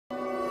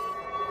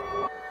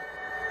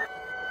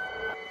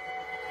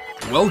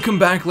Welcome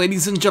back,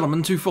 ladies and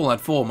gentlemen, to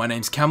Fallout 4. My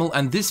name's Camel,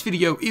 and this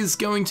video is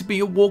going to be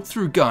a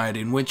walkthrough guide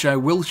in which I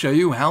will show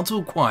you how to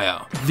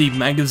acquire the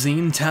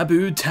magazine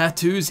Taboo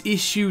Tattoos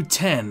Issue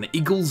 10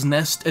 Eagle's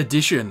Nest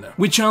Edition,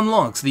 which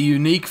unlocks the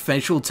unique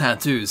facial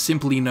tattoos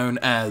simply known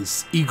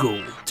as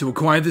Eagle. To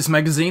acquire this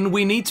magazine,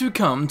 we need to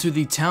come to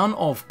the town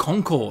of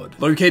Concord,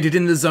 located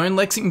in the Zone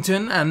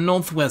Lexington and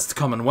Northwest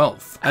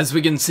Commonwealth. As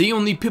we can see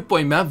on the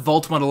Pip-Boy map,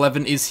 Vault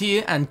 111 is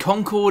here, and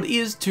Concord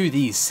is to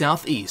the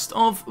southeast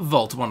of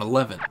Vault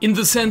 111. In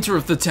the center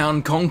of the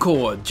town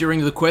Concord, during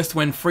the quest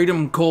When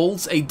Freedom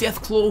Calls, a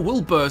Deathclaw will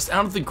burst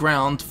out of the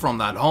ground from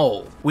that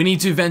hole. We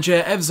need to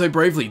venture ever so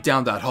bravely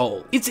down that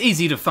hole. It's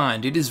easy to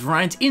find, it is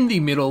right in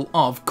the middle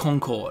of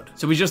Concord.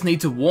 So we just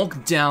need to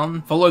walk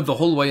down, follow the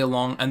hallway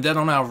along, and then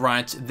on our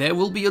right, there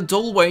will be a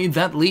doorway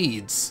that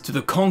leads to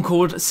the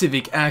Concord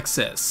Civic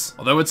Access.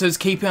 Although it says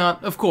keep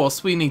out, of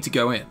course, we need to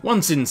go in.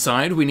 Once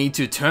inside, we need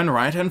to turn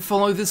right and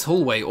follow this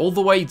hallway all the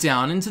way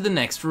down into the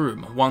next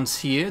room. Once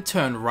here,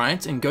 turn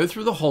right and go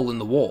through the hole in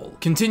the wall.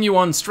 Continue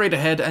on straight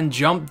ahead and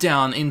jump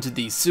down into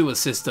the sewer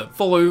system.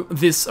 Follow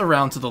this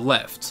around to the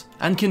left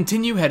and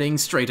continue heading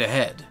straight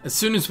ahead. As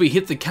soon as we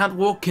hit the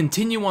catwalk,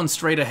 continue on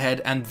straight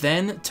ahead and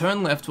then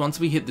turn left once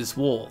we hit this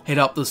wall. Head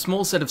up the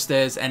small set of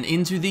stairs and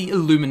into the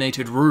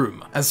illuminated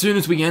room. As soon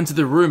as we enter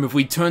the room, if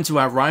we turn to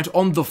our right,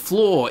 on the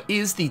floor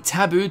is the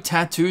Taboo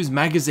Tattoos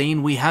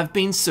magazine we have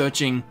been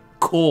searching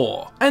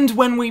core. And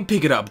when we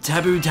pick it up,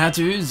 Taboo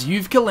Tattoos,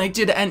 you've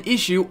collected an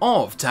issue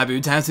of Taboo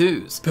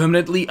Tattoos.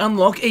 Permanently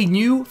unlock a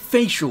new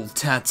facial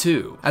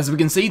tattoo. As we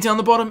can see down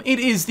the bottom, it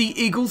is the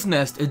Eagle's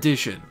Nest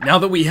edition. Now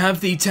that we have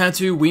the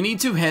tattoo, we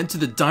need to head to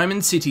the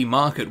Diamond City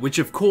Market, which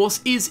of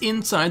course is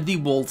inside the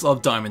walls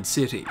of Diamond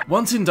City.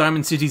 Once in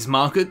Diamond City's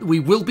market, we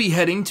will be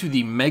heading to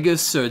the Mega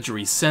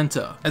Surgery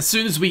Center. As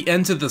soon as we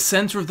enter the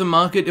center of the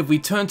market, if we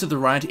turn to the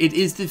right, it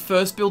is the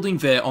first building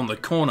there on the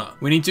corner.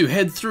 We need to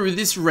head through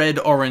this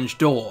red-orange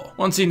door.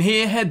 Once in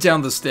here, head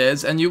down the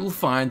stairs and you will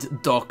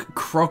find Doc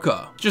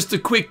Crocker. Just a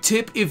quick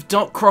tip, if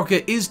Doc Crocker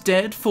is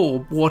dead for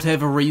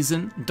whatever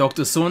reason,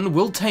 Dr. Sun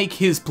will take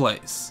his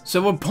place.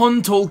 So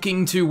upon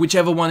talking to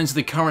whichever one is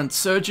the current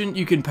surgeon,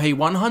 you can pay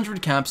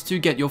 100 caps to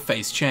get your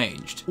face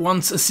changed.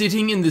 Once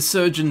sitting in the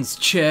surgeon's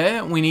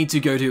chair, we need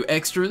to go to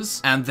extras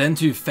and then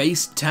to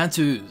face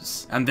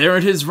tattoos. And there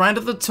it is right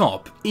at the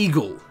top,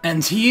 Eagle.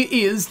 And here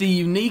is the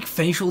unique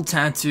facial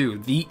tattoo,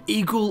 the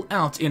Eagle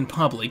out in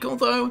public,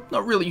 although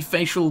not really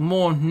facial,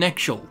 more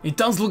necktial. It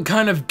does look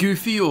kind of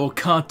goofy or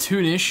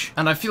cartoonish,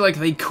 and I feel like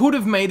they could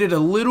have made it a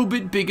little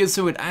bit bigger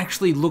so it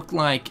actually looked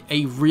like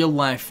a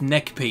real-life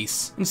neck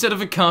piece, instead of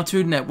a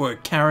Cartoon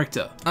Network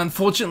character.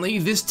 Unfortunately,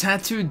 this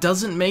tattoo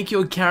doesn't make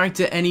your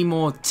character any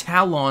more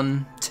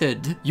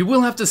talented. You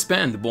will have to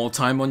spend more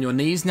time on your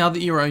knees now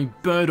that you're a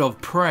bird of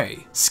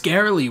prey.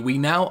 Scarily, we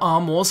now are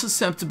more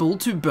susceptible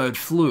to bird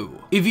flu.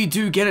 If you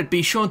do get it,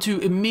 be sure to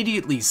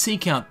immediately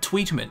seek out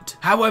treatment.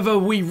 However,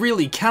 we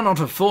really cannot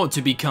afford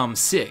to become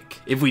sick.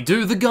 If we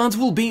do, the guards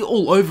will be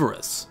all over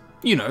us.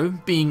 You know,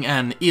 being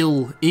an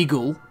ill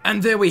eagle.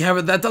 And there we have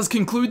it, that does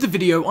conclude the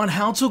video on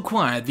how to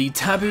acquire the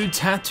Taboo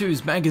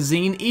Tattoos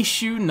magazine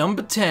issue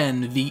number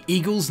 10, the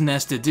Eagle's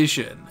Nest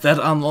edition, that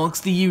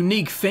unlocks the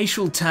unique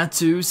facial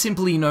tattoo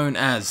simply known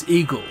as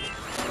Eagle.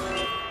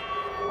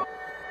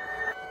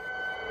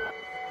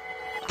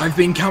 I've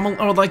been Camel,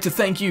 and I'd like to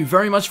thank you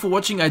very much for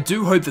watching. I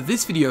do hope that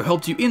this video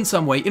helped you in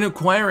some way in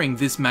acquiring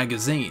this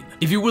magazine.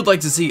 If you would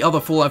like to see other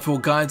Fallout 4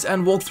 guides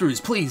and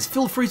walkthroughs, please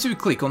feel free to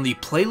click on the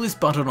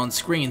playlist button on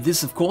screen.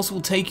 This of course will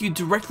take you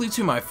directly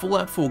to my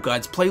Fallout 4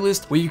 guides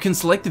playlist, where you can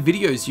select the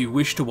videos you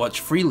wish to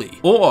watch freely.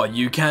 Or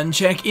you can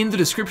check in the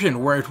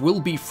description, where it will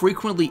be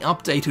frequently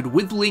updated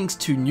with links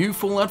to new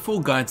Fallout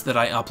 4 guides that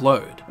I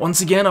upload.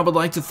 Once again, I would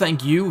like to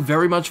thank you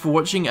very much for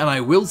watching, and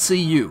I will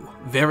see you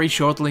very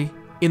shortly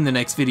in the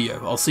next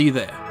video. I'll see you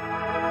there.